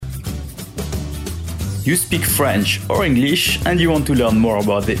You speak French or English and you want to learn more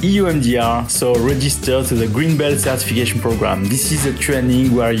about the EU MDR, so register to the Green Belt certification program. This is a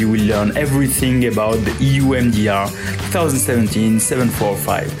training where you will learn everything about the EU MDR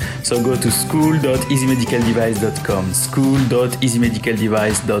 2017-745. So go to school.easymedicaldevice.com,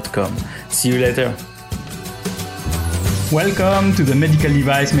 school.easymedicaldevice.com. See you later. Welcome to the Medical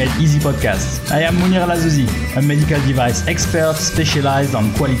Device Made Easy podcast. I am Mounir Lazouzi, a medical device expert specialized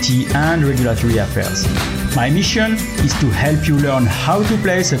on quality and regulatory affairs. My mission is to help you learn how to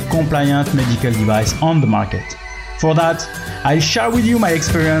place a compliant medical device on the market. For that, I'll share with you my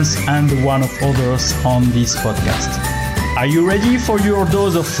experience and the one of others on this podcast. Are you ready for your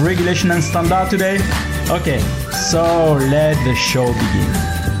dose of regulation and standard today? Okay, so let the show begin.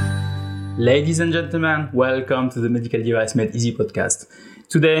 Ladies and gentlemen, welcome to the Medical Device Made Easy podcast.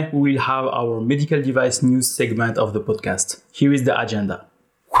 Today, we will have our medical device news segment of the podcast. Here is the agenda.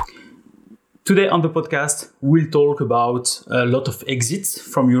 Today on the podcast, we'll talk about a lot of exits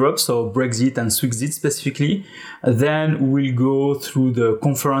from Europe, so Brexit and Swixit specifically. Then we'll go through the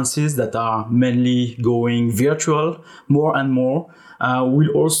conferences that are mainly going virtual more and more. We'll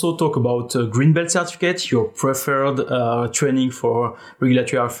also talk about Green Belt certificate, your preferred training for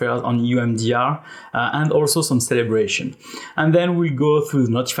regulatory affairs on EU MDR, and also some celebration. And then we'll go through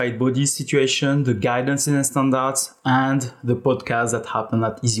the notified bodies situation, the guidance and standards, and the podcast that happened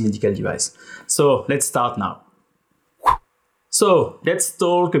at Easy Medical Device. So let's start now. So let's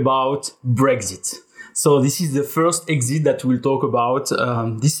talk about Brexit. So this is the first exit that we'll talk about.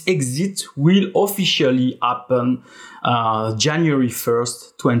 This exit will officially happen January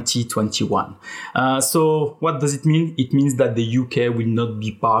 1st, 2021. So what does it mean? It means that the UK will not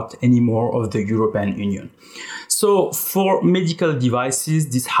be part anymore of the European Union. So for medical devices,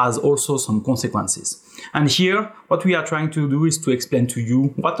 this has also some consequences. And here, what we are trying to do is to explain to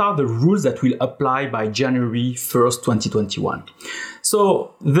you what are the rules that will apply by January 1st, 2021.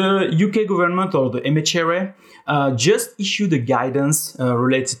 So the UK government or the MHRA just issued a guidance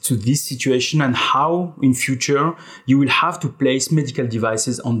related to this situation and how in future you will have to place medical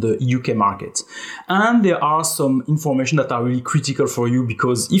devices on the UK market. And there are some information that are really critical for you,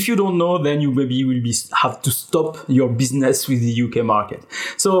 because if you don't know, then you maybe will have to stop your business with the UK market.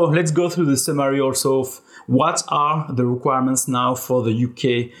 So let's go through the summary also of what are the requirements now for the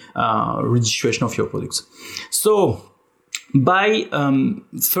UK registration of your products. So by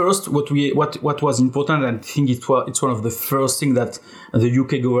first, what was important, and I think it's one of the first things that the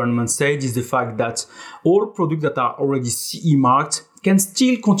UK government said, is the fact that all products that are already CE marked can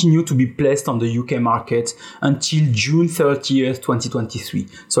still continue to be placed on the UK market until June 30th, 2023.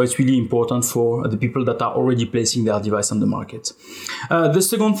 So it's really important for the people that are already placing their device on the market. The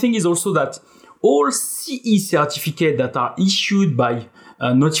second thing is also that all CE certificates that are issued by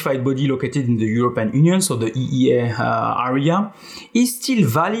a notified body located in the European Union, so the EEA area, is still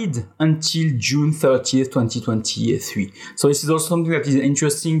valid until June 30th, 2023. So this is also something that is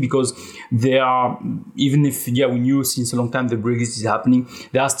interesting, because they are, even if we knew since a long time the Brexit is happening,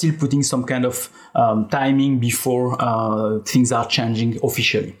 they are still putting some kind of timing before things are changing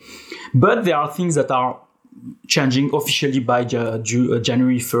officially. But there are things that are changing officially by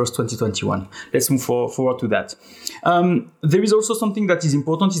January 1st, 2021. Let's move forward to that. There is also something that is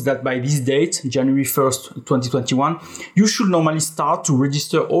important, is that by this date, January 1st, 2021, you should normally start to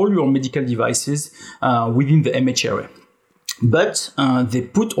register all your medical devices within the MHRA. But they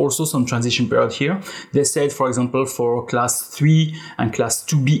put also some transition period here. They said, for example, for class 3 and class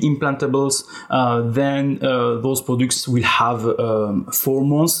 2B implantables, then those products will have 4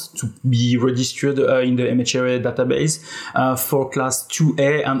 months to be registered in the MHRA database. For class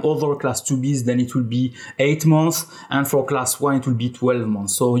 2A and other class 2Bs, then it will be 8 months. And for class 1, it will be 12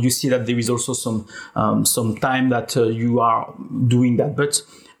 months. So you see that there is also some time that you are doing that. But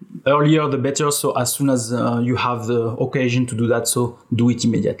earlier the better, so as soon as you have the occasion to do that, so do it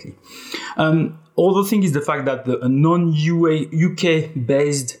immediately. Other thing is the fact that the non-UK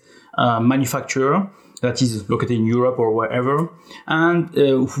based manufacturer that is located in Europe or wherever, and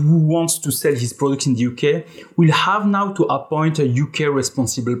who wants to sell his products in the UK, will have now to appoint a UK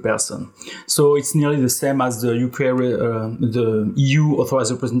responsible person. So it's nearly the same as the the EU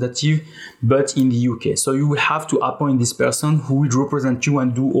authorized representative, but in the UK. So you will have to appoint this person who will represent you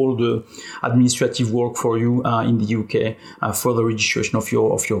and do all the administrative work for you in the UK for the registration of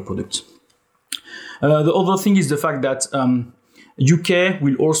your product. The other thing is the fact that UK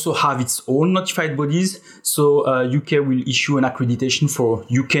will also have its own notified bodies. So UK will issue an accreditation for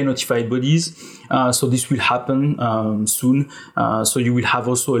UK notified bodies. So this will happen soon. So you will have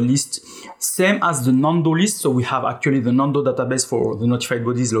also a list, same as the NANDO list. So we have actually the NANDO database for the notified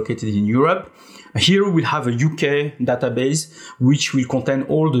bodies located in Europe. Here we'll have a UK database, which will contain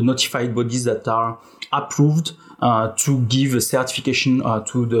all the notified bodies that are approved to give a certification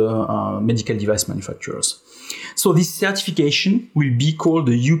to the medical device manufacturers. So this certification will be called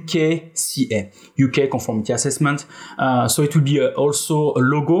the UKCA, UK Conformity Assessment. So it will be also a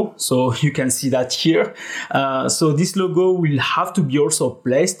logo. So you can see that here. So this logo will have to be also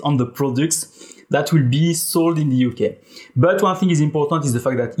placed on the products that will be sold in the UK. But one thing is important is the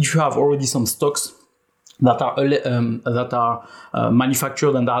fact that if you have already some stocks that are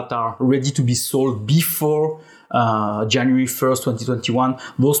manufactured and that are ready to be sold before January 1st, 2021,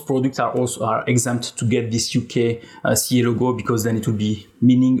 those products are exempt to get this UK CA logo, because then it will be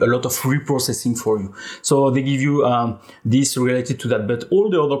meaning a lot of reprocessing for you. So they give you this related to that, but all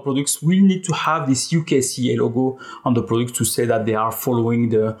the other products will need to have this UK CA logo on the product to say that they are following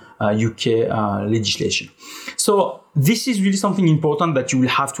the UK legislation. So this is really something important that you will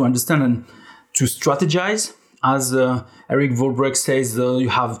have to understand and to strategize. As Eric Volbrecht says, you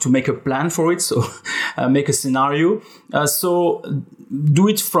have to make a plan for it, so make a scenario. So do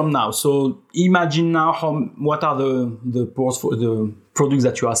it from now. So imagine now what are the products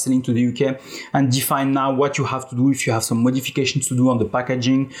that you are selling to the UK, and define now what you have to do. If you have some modifications to do on the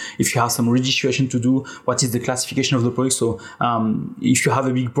packaging, if you have some registration to do, what is the classification of the product. So if you have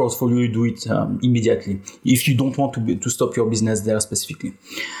a big portfolio, you do it immediately, if you don't want to stop your business there specifically.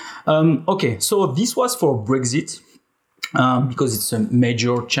 Okay, so this was for Brexit, because it's a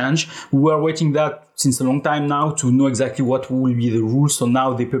major change. We were waiting that since a long time now to know exactly what will be the rule. So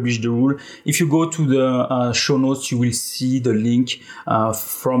now they published the rule. If you go to the show notes, you will see the link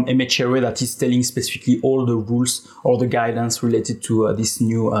from MHRA that is telling specifically all the rules or the guidance related to this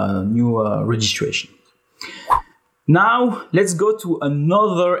new registration. Now let's go to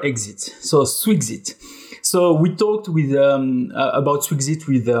another exit. So Swixit. So we talked with about Swixit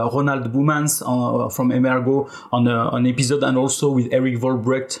with Ronald Boumans from Emergo on an episode, and also with Eric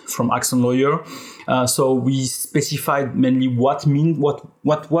Volbrecht from Axon Lawyer. So we specified mainly what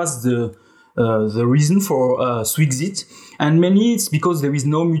was the reason for Swixit, and mainly it's because there is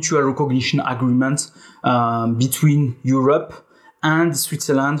no mutual recognition agreement between Europe and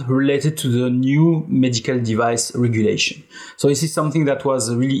Switzerland related to the new medical device regulation. So this is something that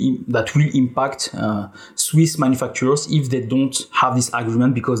that will impact Swiss manufacturers if they don't have this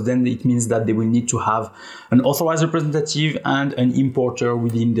agreement, because then it means that they will need to have an authorized representative and an importer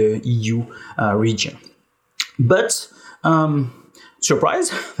within the EU region. But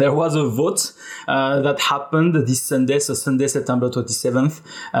surprise, there was a vote that happened this Sunday, so Sunday, September 27th.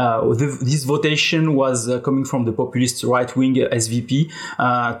 This votation was coming from the populist right-wing SVP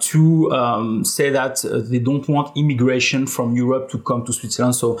to say that they don't want immigration from Europe to come to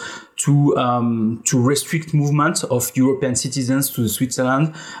Switzerland, so to restrict movement of European citizens to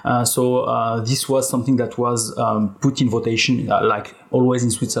Switzerland. So this was something that was put in votation, like always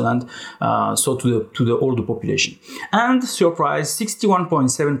in Switzerland, so to all the population. And surprise,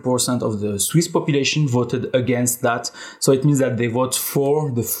 61.7% of the Swiss population voted against that. So it means that they vote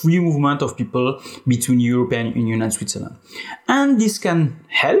for the free movement of people between European Union and Switzerland. And this can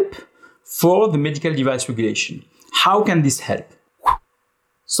help for the medical device regulation. How can this help?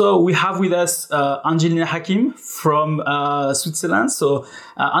 So we have with us Angelina Hakim from Switzerland. So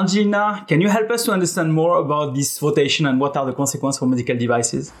Angelina, can you help us to understand more about this votation and what are the consequences for medical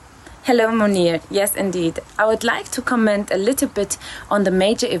devices? Hello, Munir. Yes, indeed. I would like to comment a little bit on the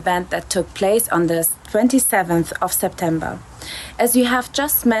major event that took place on the 27th of September. As you have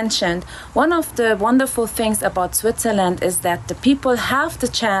just mentioned, one of the wonderful things about Switzerland is that the people have the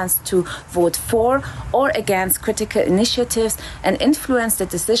chance to vote for or against critical initiatives and influence the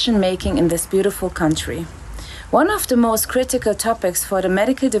decision-making in this beautiful country. One of the most critical topics for the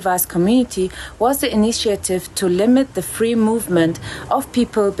medical device community was the initiative to limit the free movement of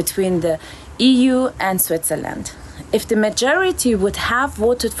people between the EU and Switzerland. If the majority would have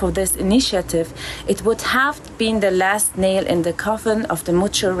voted for this initiative, it would have been the last nail in the coffin of the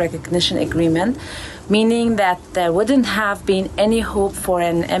mutual recognition agreement, meaning that there wouldn't have been any hope for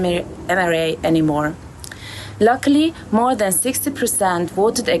an MRA anymore. Luckily, more than 60%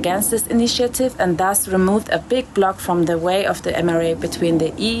 voted against this initiative and thus removed a big block from the way of the MRA between the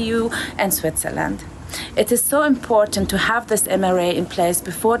EU and Switzerland. It is so important to have this MRA in place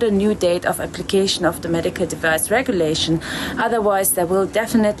before the new date of application of the medical device regulation. Otherwise, there will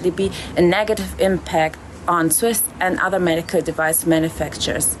definitely be a negative impact on Swiss and other medical device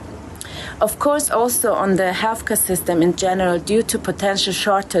manufacturers. Of course, also on the healthcare system in general, due to potential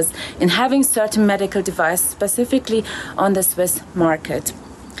shortages in having certain medical devices, specifically on the Swiss market.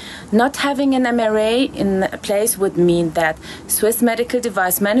 Not having an MRA in place would mean that Swiss medical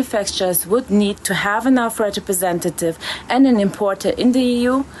device manufacturers would need to have an authorized representative and an importer in the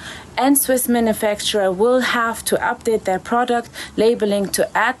EU, and Swiss manufacturer will have to update their product labeling to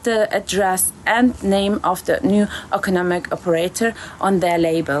add the address and name of the new economic operator on their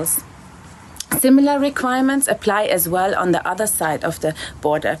labels. Similar requirements apply as well on the other side of the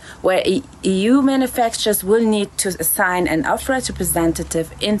border, where EU manufacturers will need to assign an authorized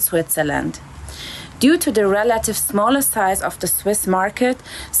representative in Switzerland. Due to the relative smaller size of the Swiss market,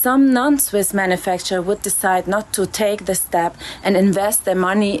 some non-Swiss manufacturers would decide not to take the step and invest their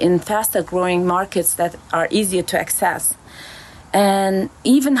money in faster-growing markets that are easier to access. An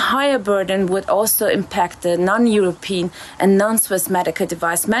even higher burden would also impact the non-European and non-Swiss medical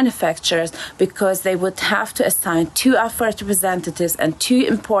device manufacturers, because they would have to assign 2 authorized representatives and 2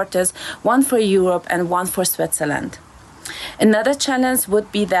 importers, one for Europe and one for Switzerland. Another challenge would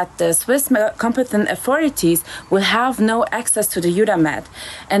be that the Swiss competent authorities will have no access to the EUDAMED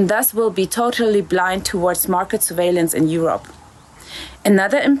and thus will be totally blind towards market surveillance in Europe.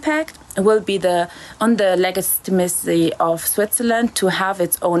 Another impact will be on the legitimacy of Switzerland to have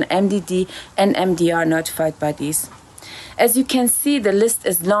its own MDD and MDR notified bodies. As you can see, the list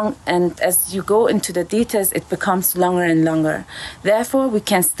is long, and as you go into the details, it becomes longer and longer. Therefore, we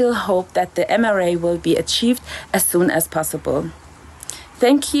can still hope that the MRA will be achieved as soon as possible.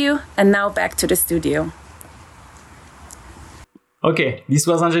 Thank you, and now back to the studio. Okay, this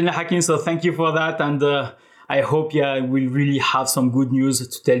was Engineer Hakim, so thank you for that, and I hope we'll really have some good news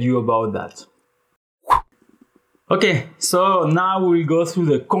to tell you about that. Okay, so now we'll go through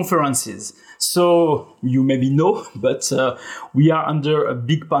the conferences. So you maybe know, but we are under a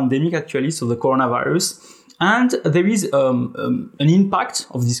big pandemic actually, so the coronavirus. And there is an impact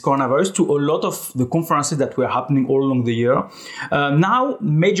of this coronavirus to a lot of the conferences that were happening all along the year. Now,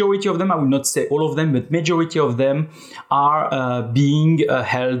 majority of them, I will not say all of them, but majority of them are being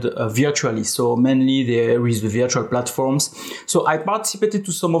held virtually. So mainly there is the virtual platforms. So I participated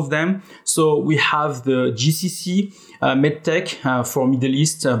to some of them. So we have the GCC MedTech for Middle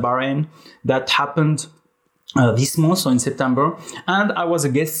East, Bahrain, that happened this month, so in September, and I was a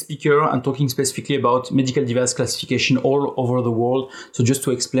guest speaker and talking specifically about medical device classification all over the world. So just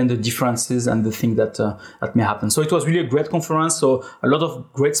to explain the differences and the thing that may happen. So it was really a great conference. So a lot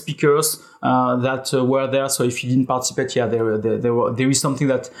of great speakers that were there. So if you didn't participate, there is something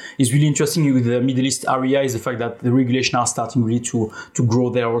that is really interesting with the Middle East area is the fact that the regulations are starting really to grow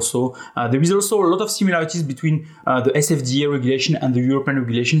there also. There is also a lot of similarities between the SFDA regulation and the European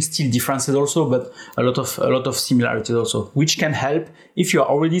regulation, still differences also, but a lot of similarities also, which can help if you are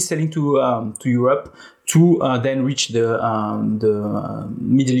already selling to Europe to then reach the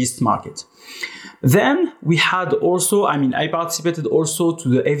Middle East market. Then we had also, I participated also to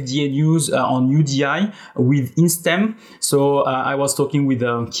the FDA news on UDI with InStem. So I was talking with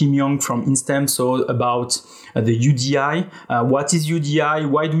Kim Young from InStem, so about the UDI. What is UDI?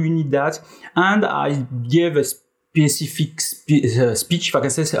 Why do you need that? And I gave a specific speech, if I can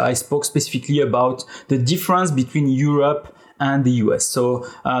say. I spoke specifically about the difference between Europe and the US. So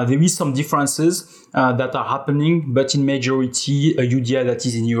there is some differences that are happening, but in majority, a UDI that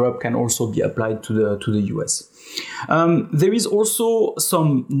is in Europe can also be applied to the US. There is also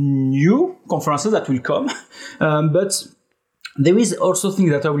some new conferences that will come, but there is also things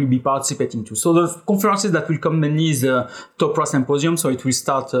that I will be participating to. So the conferences that will come mainly is the TOPRA Symposium. So it will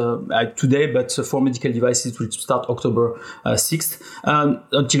start today, but for medical devices, it will start October 6th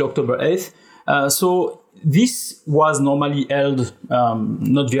until October 8th. So this was normally held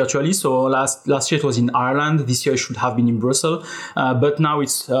not virtually. So last year it was in Ireland. This year it should have been in Brussels, but now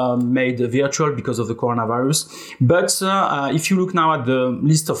it's made virtual because of the coronavirus. But if you look now at the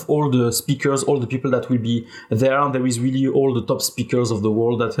list of all the speakers, all the people that will be there is really all the top speakers of the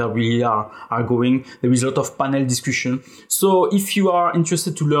world that really are going. There is a lot of panel discussion. So if you are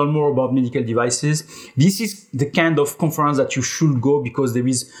interested to learn more about medical devices, this is the kind of conference that you should go, because there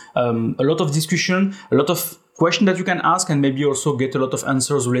is a lot of discussion, a lot of questions that you can ask, and maybe also get a lot of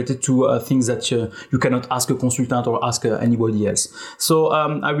answers related to things that you cannot ask a consultant or ask anybody else. So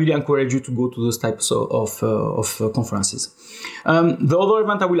I really encourage you to go to those types of conferences. The other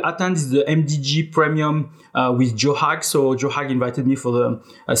event I will attend is the MDG Premium with Joe Hag. So Joe Hag invited me for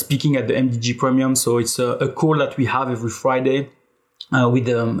the speaking at the MDG Premium. So it's a call that we have every Friday with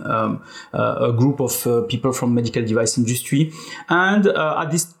a group of people from medical device industry. And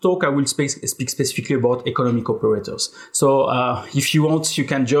at this talk, I will speak specifically about economic operators. So if you want, you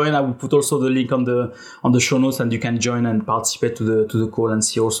can join. I will put also the link on the show notes, and you can join and participate to the call and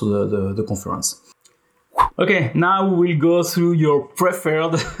see also the conference. Okay, now we will go through your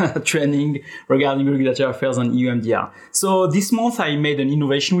preferred training regarding regulatory affairs and EU MDR. So this month I made an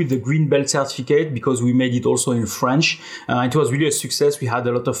innovation with the Green Belt certificate because we made it also in French. It was really a success. We had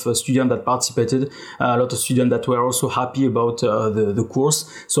a lot of students that participated, a lot of students that were also happy about the course.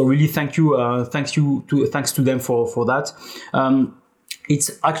 So really thanks to them for that.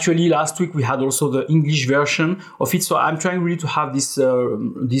 It's actually last week we had also the English version of it. So I'm trying really to have this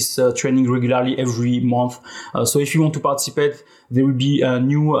training regularly every month. So if you want to participate, there will be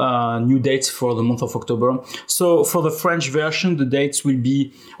new dates for the month of October. So for the French version, the dates will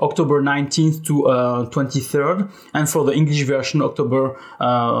be October 19th to 23rd. And for the English version, October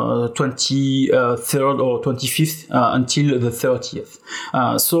 23rd or 25th until the 30th.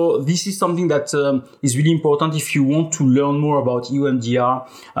 So this is something that is really important. If you want to learn more about EU MDR,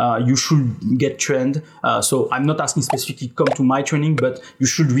 you should get trained. So I'm not asking specifically come to my training, but you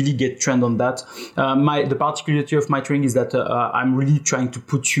should really get trained on that. The particularity of my training is that I'm really trying to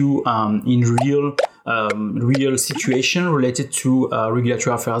put you in real situation related to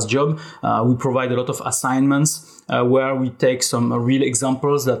regulatory affairs job. We provide a lot of assignments where we take some real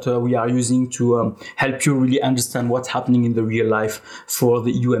examples that we are using to help you really understand what's happening in the real life for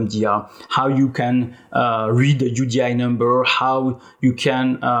the EU MDR, how you can read the UDI number, how you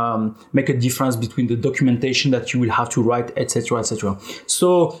can make a difference between the documentation that you will have to write, etc., etc.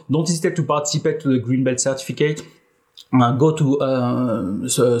 So don't hesitate to participate to the Green Belt certificate. Go to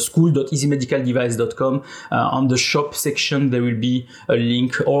school.easymedicaldevice.com. On the shop section, there will be a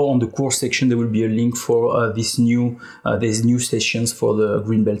link, or on the course section, there will be a link for these new sessions for the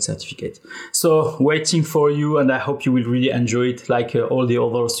Green Belt certificate. So waiting for you, and I hope you will really enjoy it like all the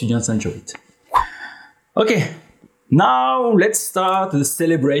other students enjoy it. Okay. Now let's start the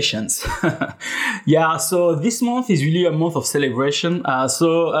celebrations. Yeah, so this month is really a month of celebration.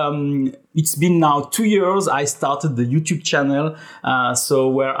 It's been now 2 years. I started the YouTube channel, so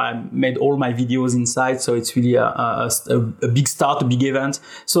where I made all my videos inside. So it's really a big start, a big event.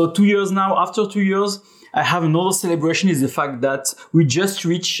 So 2 years now. After 2 years, I have another celebration. Is the fact that we just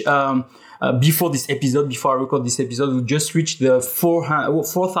reached. Before I record this episode, we just reached the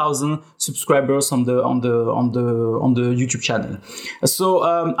 4,000 subscribers on the YouTube channel. So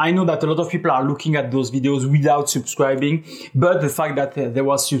I know that a lot of people are looking at those videos without subscribing, but the fact that there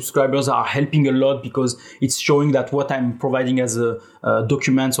was subscribers are helping a lot because it's showing that what I'm providing as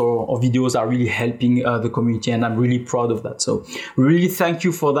documents or videos are really helping the community, and I'm really proud of that. So really thank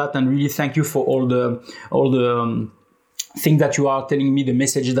you for that, and really thank you for all the thing that you are telling me, the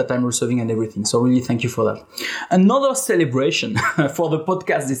messages that I'm receiving and everything. So really thank you for that. Another celebration for the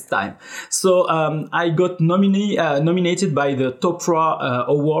podcast this time. So I got nominated by the TOPRA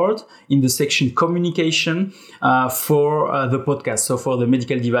award in the section communication for the podcast. So for the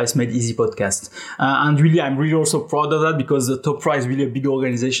Medical Device Made Easy podcast. And really, I'm really also proud of that because the TOPRA is really a big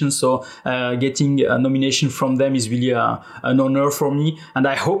organization. So getting a nomination from them is really an honor for me. And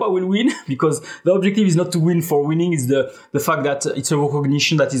I hope I will win, because the objective is not to win for winning. It's the fact that it's a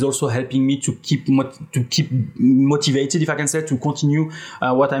recognition that is also helping me to keep motivated, if I can say, to continue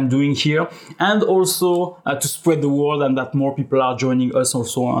what I'm doing here, and also to spread the word, and that more people are joining us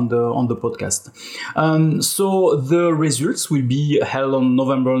also on the podcast. So the results will be held on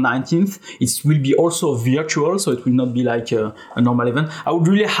November 19th. It will be also virtual, so it will not be like a normal event. I would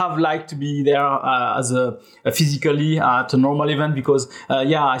really have liked to be there as a physically at a normal event, because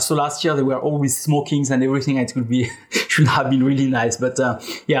I saw last year they were always smokings and everything. It would be should have been really nice, but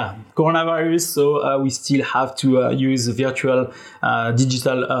coronavirus, so we still have to use virtual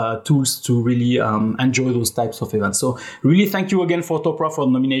digital tools to really enjoy those types of events. So really thank you again for TOPRA for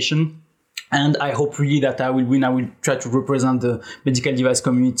the nomination. And I hope really that I will win. I will try to represent the medical device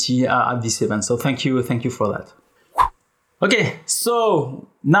community at this event. So thank you for that. Okay, so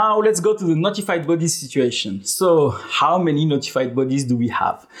now let's go to the notified bodies situation. So how many notified bodies do we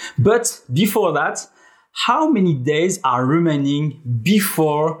have? But before that, how many days are remaining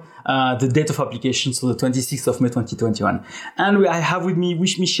before the date of application, so the 26th of May 2021? And I have with me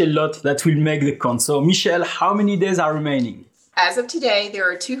Michelle Lott that will make the count. So Michelle, how many days are remaining? As of today, there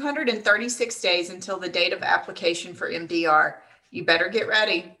are 236 days until the date of application for MDR. You better get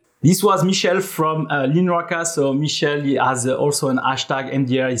ready. This was Michel from Linraka. So Michel has also an hashtag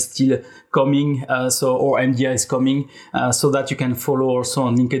MDR is still coming, or MDR is coming, so that you can follow also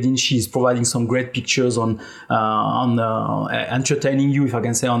on LinkedIn. She's providing some great pictures on entertaining you, if I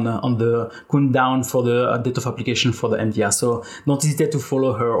can say, on the countdown for the date of application for the MDR. So don't hesitate to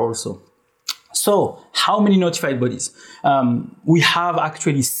follow her also. So how many notified bodies? We have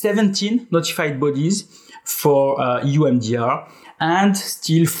actually 17 notified bodies for EU MDR, and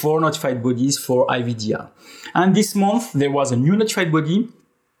still 4 notified bodies for IVDR. And this month, there was a new notified body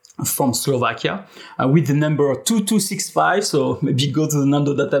from Slovakia with the number 2265. So maybe go to the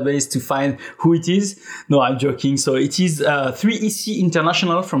Nando database to find who it is. No, I'm joking. So it is 3EC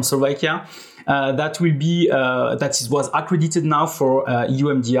International from Slovakia. That was accredited now for EU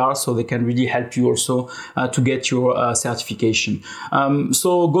MDR, so they can really help you also to get your certification.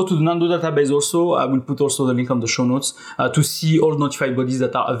 So go to the Nando database also. I will put also the link on the show notes to see all notified bodies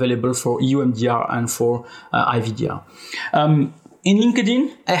that are available for EU MDR and for IVDR. In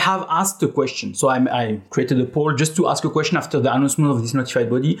LinkedIn, I have asked a question. So I created a poll just to ask a question after the announcement of this notified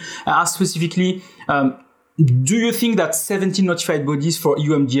body. I asked specifically, do you think that 17 notified bodies for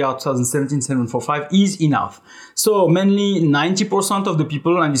EU MDR 2017-745 is enough? So mainly 90% of the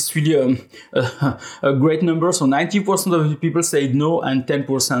people, and it's really a great number. So 90% of the people said no, and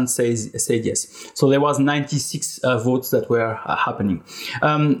 10% said yes. So there was 96 votes that were happening.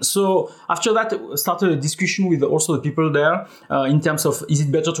 So after that, started a discussion with also the people there in terms of, is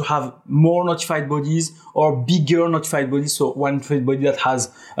it better to have more notified bodies or bigger notified bodies? So one notified body that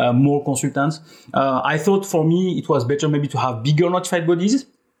has more consultants. I thought for me, it was better maybe to have bigger notified bodies,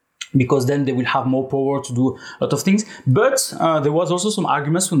 because then they will have more power to do a lot of things. But there was also some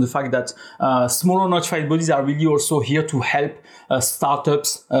arguments from the fact that smaller notified bodies are really also here to help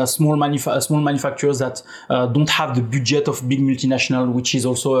startups, small manufacturers that don't have the budget of big multinational, which is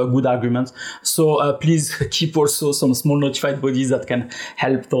also a good argument. So please keep also some small notified bodies that can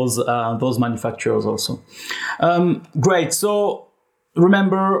help those manufacturers also. Great. So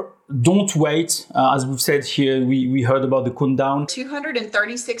remember, don't wait. As we've said here, we heard about the countdown.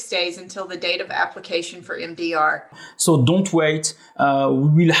 236 days until the date of application for MDR. So don't wait. We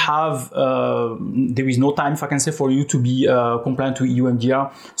will have, there is no time, if I can say, for you to be compliant to EU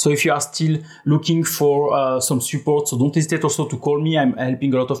MDR. So if you are still looking for some support, so don't hesitate also to call me. I'm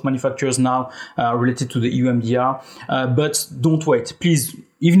helping a lot of manufacturers now related to the EU MDR. But don't wait. Please,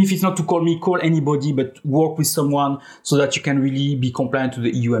 even if it's not to call me, call anybody, but work with someone so that you can really be compliant to the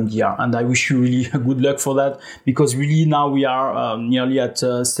EU MDR. And I wish you really good luck for that, because really now we are nearly at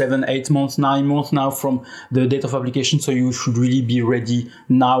 7, 8 months, 9 months now from the date of application. So you should really be ready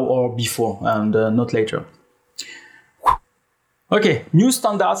now or before, and not later. Okay, new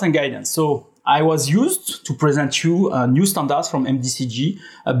standards and guidance. So I was used to present you new standards from MDCG,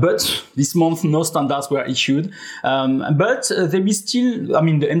 but this month no standards were issued. But there is still,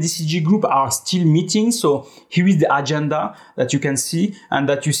 the MDCG group are still meeting. So here is the agenda that you can see, and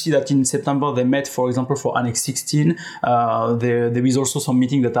that you see that in September they met, for example, for Annex 16. There is also some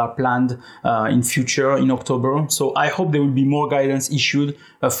meetings that are planned in future in October. So I hope there will be more guidance issued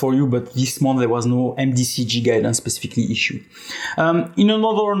for you, but this month there was no MDCG guidance specifically issued. In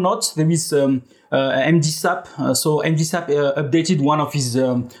another note, there is MDSAP. So MDSAP updated one of his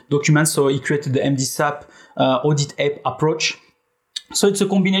documents. So he created the MDSAP audit app approach. So it's a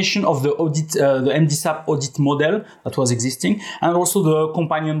combination of the audit, the MDSAP audit model that was existing, and also the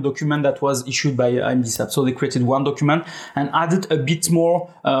companion document that was issued by MDSAP. So they created one document and added a bit more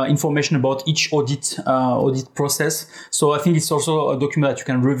information about each audit process. So I think it's also a document that you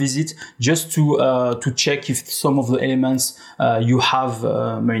can revisit just to check if some of the elements you have,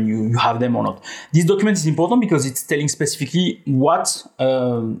 you have them or not. This document is important because it's telling specifically what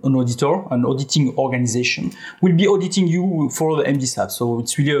an auditor, an auditing organization, will be auditing you for the MDSAP. So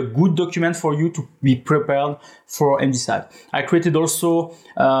it's really a good document for you to be prepared for MDSAP. I created also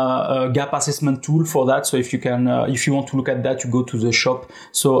a gap assessment tool for that. So if you can, if you want to look at that, you go to the shop.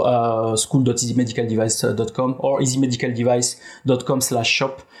 So school.easymedicaldevice.com or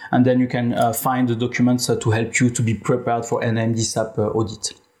easymedicaldevice.com/shop, and then you can find the documents to help you to be prepared for an MDSAP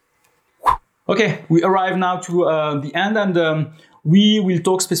audit. Okay, we arrive now to the end, and we will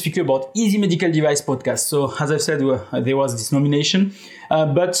talk specifically about Easy Medical Device podcast. So as I said, there was this nomination,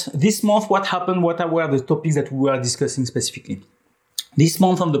 but this month, what happened? What were the topics that we were discussing specifically? This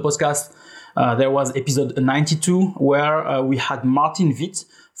month on the podcast, there was episode 92 where we had Martin Witt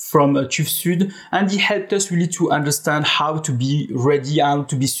from TÜV Süd, and he helped us really to understand how to be ready and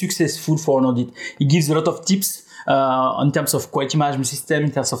to be successful for an audit. He gives a lot of tips in terms of quality management system,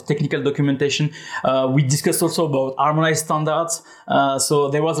 in terms of technical documentation. We discussed also about harmonized standards. So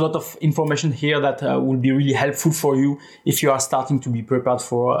there was a lot of information here that will be really helpful for you if you are starting to be prepared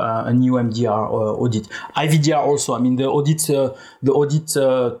for a new MDR audit. IVDR also, I mean, the audit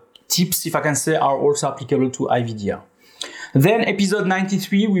tips, if I can say, are also applicable to IVDR. Then episode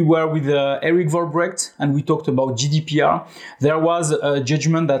 93, we were with Eric Volbrecht and we talked about GDPR. There was a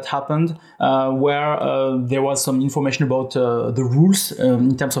judgment that happened where there was some information about the rules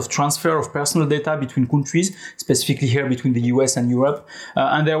in terms of transfer of personal data between countries, specifically here between the US and Europe.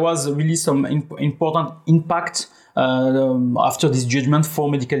 And there was really some important impact after this judgment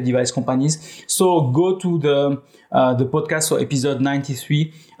for medical device companies. So go to the podcast, so episode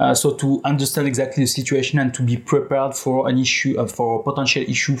 93, so to understand exactly the situation and to be prepared for an issue, for a potential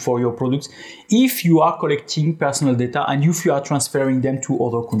issue for your products if you are collecting personal data and if you are transferring them to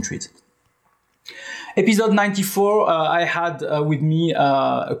other countries. Episode 94, I had with me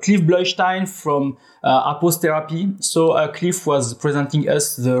Cliff Bleustein from Apos Therapy. So Cliff was presenting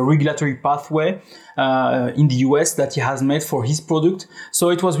us the regulatory pathway in the US that he has made for his product. So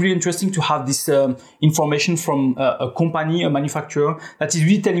it was really interesting to have this information from a company, a manufacturer, that is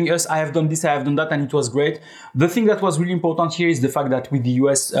really telling us, I have done this, I have done that, and it was great. The thing that was really important here is the fact that with the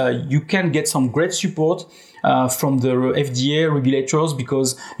US, you can get some great support from the FDA regulators,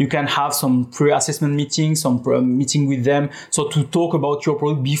 because you can have some pre-assessment meetings, some meeting with them, so to talk about your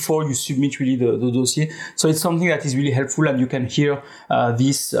product before you submit really the dossier. So it's something that is really helpful, and you can hear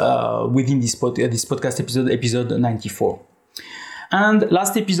this within this podcast episode 94. And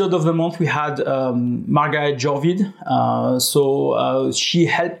last episode of the month, we had Margaret Jorvid. So she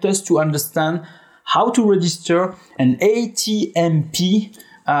helped us to understand how to register an ATMP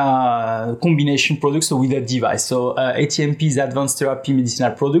combination product, so with a device. So ATMP is Advanced Therapy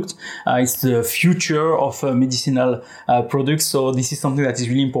Medicinal Product. It's the future of medicinal products. So this is something that is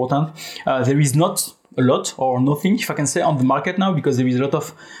really important. There is not a lot or nothing, if I can say, on the market now, because there is a lot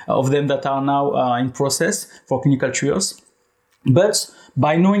of them that are now in process for clinical trials. But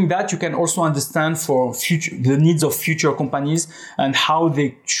by knowing that, you can also understand for the needs of future companies and how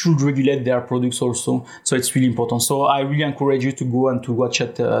they should regulate their products also. So it's really important. So I really encourage you to go and to watch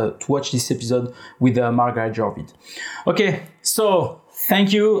this episode with Margaret Jorvid. Okay, so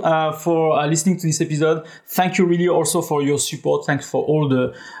thank you for listening to this episode. Thank you really also for your support. Thanks for all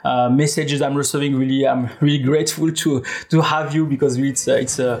the messages I'm receiving. Really, I'm really grateful to have you, because it's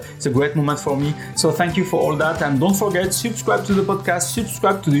a great moment for me. So thank you for all that. And don't forget, subscribe to the podcast,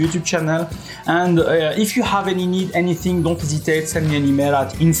 subscribe to the YouTube channel. And if you have any need, anything, don't hesitate. Send me an email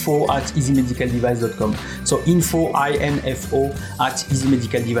at info@easymedicaldevice.com. So info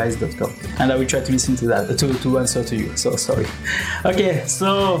 @easymedicaldevice.com. And I will try to listen to that, to answer to you. So sorry. Okay.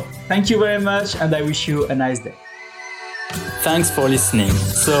 So thank you very much, and I wish you a nice day. Thanks for listening.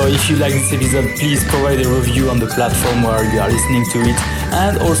 So if you like this episode, please provide a review on the platform where you are listening to it,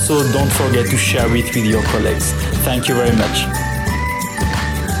 and also don't forget to share it with your colleagues. Thank you very much.